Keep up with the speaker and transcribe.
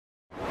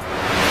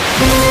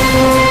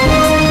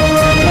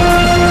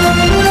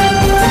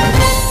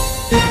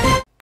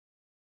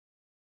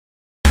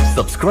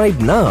Subscribe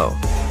now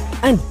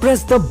and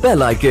press the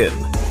bell icon.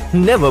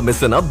 Never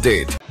miss an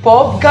update.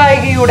 Pop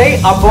ഗായികയുടെ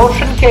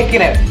abortion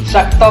കേക്കിന്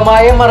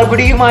ശക്തമായ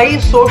മറുപടിയുമായി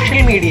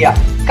social media.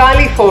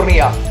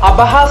 California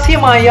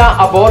അപഹാസ്യമായ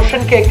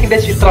abortion കേക്കിന്റെ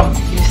ചിത്രം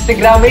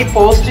ഇൻസ്റ്റഗ്രാമിൽ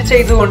പോസ്റ്റ്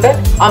ചെയ്തുകൊണ്ട്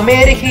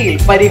അമേരിക്കയിൽ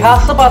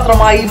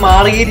പരിഹാസപാത്രമായി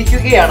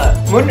മാറിയിരിക്കുകയാണ്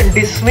മുൻ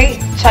ഡിസ്നി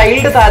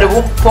ചൈൽഡ്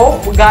താരവും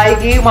പോപ്പ്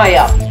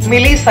ഗായികയുമായ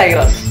മിലി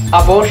സൈറസ്.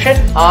 അബോർഷൻ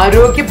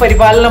ആരോഗ്യ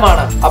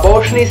പരിപാലനമാണ്,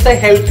 abortion is A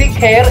healthy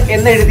care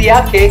എന്നെഴുതിയ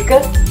cake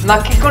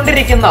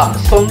നക്കിക്കൊണ്ടിരിക്കുന്ന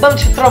സ്വന്തം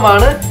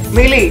ചിത്രമാണ്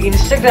മിലി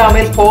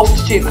ഇൻസ്റ്റഗ്രാമിൽ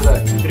പോസ്റ്റ് ചെയ്തത്.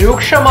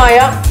 രൂക്ഷമായ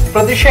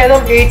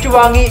പ്രതിഷേധം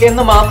ഏറ്റുവാങ്ങി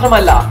എന്ന്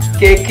മാത്രമല്ല,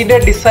 കേക്കിന്റെ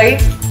ഡിസൈൻ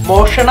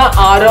മോഷണ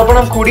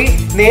ആരോപണം കൂടി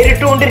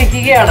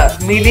നേരിട്ടുകൊണ്ടിരിക്കുകയാണ്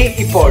മിലി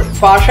ഇപ്പോൾ.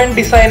 ഫാഷൻ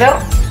ഡിസൈനർ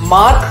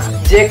മാർക്ക്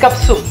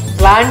ജേക്കബ്സും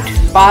പ്ലാന്റ്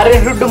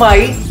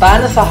പാരന്റ്ഹുഡുമായി താൻ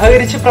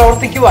സഹകരിച്ച്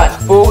പ്രവർത്തിക്കുവാൻ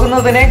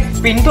പോകുന്നതിനെ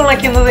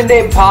പിന്തുണയ്ക്കുന്നതിന്റെ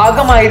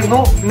ഭാഗമായിരുന്നു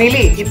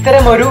മിലി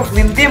ഇത്തരമൊരു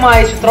നിന്ദ്യമായ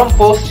ചിത്രം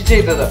പോസ്റ്റ്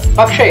ചെയ്തത്.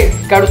 പക്ഷേ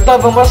കടുത്ത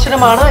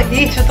വിമർശനമാണ്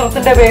ഈ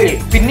ചിത്രത്തിന്റെ പേരിൽ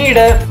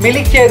പിന്നീട്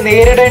മിലിക്ക്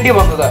നേരിടേണ്ടി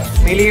വന്നത്.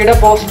 മിലിയുടെ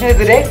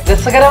പോസ്റ്റിനെതിരെ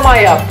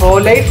രസകരമായ പ്രോ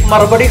ലൈഫ്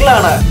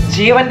മറുപടികളാണ്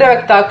ജീവന്റെ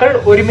വക്താക്കൾ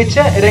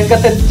ഒരുമിച്ച്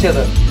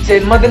രംഗത്തെത്തിച്ചത്.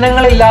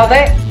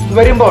 ജന്മദിനങ്ങളില്ലാതെ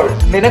വരുമ്പോൾ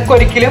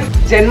നിനക്കൊരിക്കലും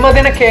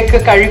ജന്മദിന കേക്ക്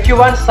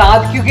കഴിക്കുവാൻ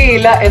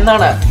സാധിക്കുകയില്ല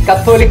എന്നാണ്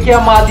കത്തോലിക്ക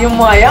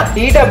മാധ്യമമായ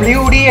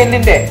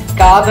EWDNന്റെ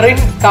കാതറിൻ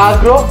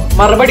കാഗ്രോ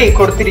മറുപടി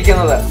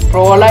കൊടുത്തിരിക്കുന്നത്.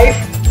 Pro life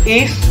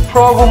is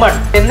pro woman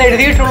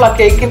എന്നെഴുതിയിട്ടുള്ള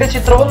കേക്കിന്റെ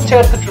ചിത്രവും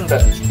ചേർത്തിട്ടുണ്ട്.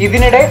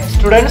 ഇതിനിടെ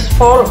students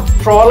four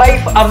pro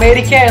life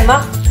America എന്ന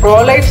പ്രോ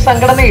ലൈഫ്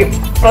സംഘടനയും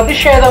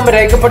പ്രതിഷേധം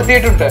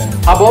രേഖപ്പെടുത്തിയിട്ടുണ്ട്.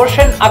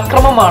 അബോർഷൻ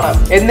അക്രമമാണ്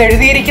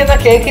എന്നെഴുതിയിരിക്കുന്ന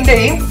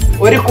കേക്കിന്റെയും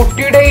ഒരു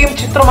കുട്ടിയുടെയും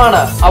ചിത്രമാണ്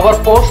അവർ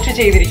പോസ്റ്റ്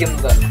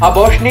ചെയ്തിരിക്കുന്നത്.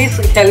 അബോർഷൻ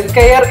ഈസ് ഹെൽത്ത്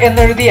കെയർ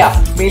എന്നെഴുതിയ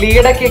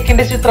മിലിയുടെ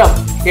കേക്കിന്റെ ചിത്രം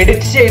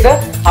എഡിറ്റ് ചെയ്ത്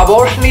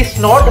abortion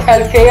is not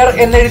health care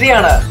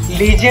എന്നെഴുതിയാണ്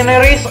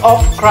ലീജിയണറീസ്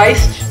of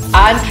Christ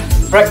and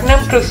പ്രഗ്നം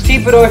Christy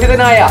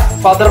പുരോഹിതനായ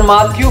ഫാദർ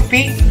മാത്യു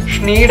പി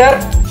ഷ്നീഡർ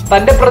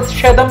തന്റെ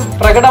പ്രതിഷേധം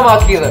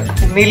പ്രകടമാക്കിയത്.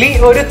 മിലി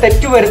ഒരു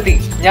തെറ്റു വരുത്തി,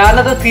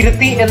 ഞാനത്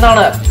തിരുത്തി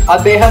എന്നാണ്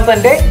അദ്ദേഹം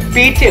തന്റെ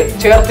ട്വീറ്റ്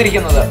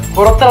ചേർത്തിരിക്കുന്നത്.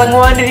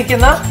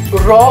 പുറത്തിറങ്ങുവാനിരിക്കുന്ന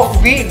റോ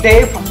വി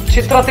ഡേവ്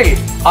ചിത്രത്തിൽ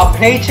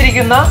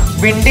അഭിനയിച്ചിരിക്കുന്ന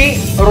windy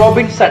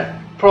Robinson,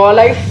 pro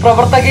life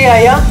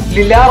പ്രവർത്തകയായ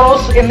ലില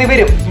rose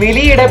എന്നിവരും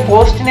മിലിയുടെ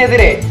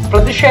പോസ്റ്റിനെതിരെ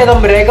പ്രതിഷേധം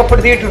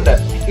രേഖപ്പെടുത്തിയിട്ടുണ്ട്.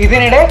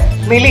 ഇതിനിടെ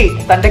മിലി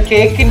തന്റെ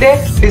കേക്കിന്റെ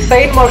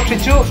ഡിസൈൻ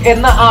മോഷ്ടിച്ചു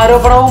എന്ന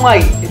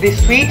ആരോപണവുമായി ദി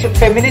സ്വീറ്റ്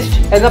ഫെമിനിസ്റ്റ്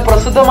എന്ന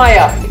പ്രസിദ്ധമായ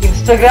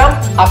ഇൻസ്റ്റഗ്രാം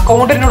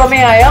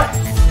അക്കൗണ്ടിനുടമയായ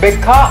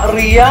ബെക്ക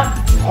റിയ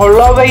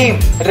ഹൊള്ളോവയും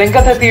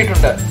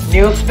രംഗത്തെത്തിയിട്ടുണ്ട്.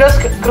 News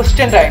desk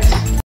Christian times.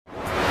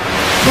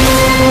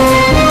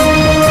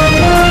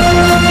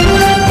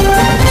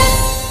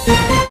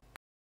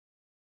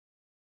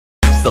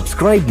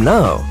 Subscribe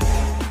now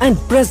and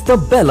press the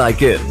bell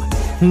icon.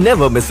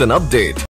 Never miss an update.